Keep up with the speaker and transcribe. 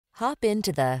Hop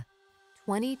into the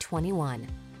 2021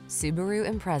 Subaru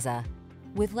Impreza.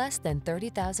 With less than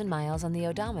 30,000 miles on the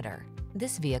odometer,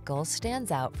 this vehicle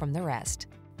stands out from the rest.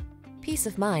 Peace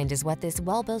of mind is what this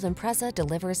well-built Impreza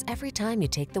delivers every time you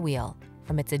take the wheel.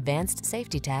 From its advanced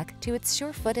safety tech to its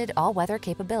sure-footed all-weather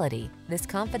capability, this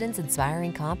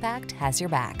confidence-inspiring compact has your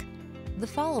back. The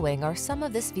following are some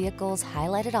of this vehicle's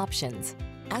highlighted options: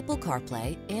 Apple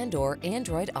CarPlay and/or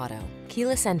Android Auto,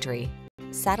 keyless entry,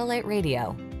 satellite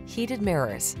radio, heated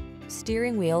mirrors,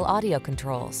 steering wheel audio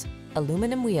controls,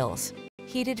 aluminum wheels,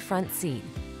 heated front seat,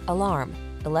 alarm,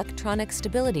 electronic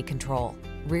stability control,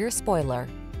 rear spoiler.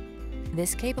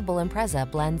 This capable Impreza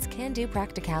blends can-do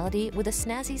practicality with a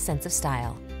snazzy sense of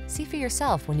style. See for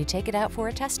yourself when you take it out for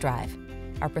a test drive.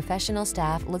 Our professional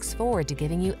staff looks forward to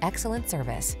giving you excellent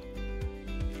service.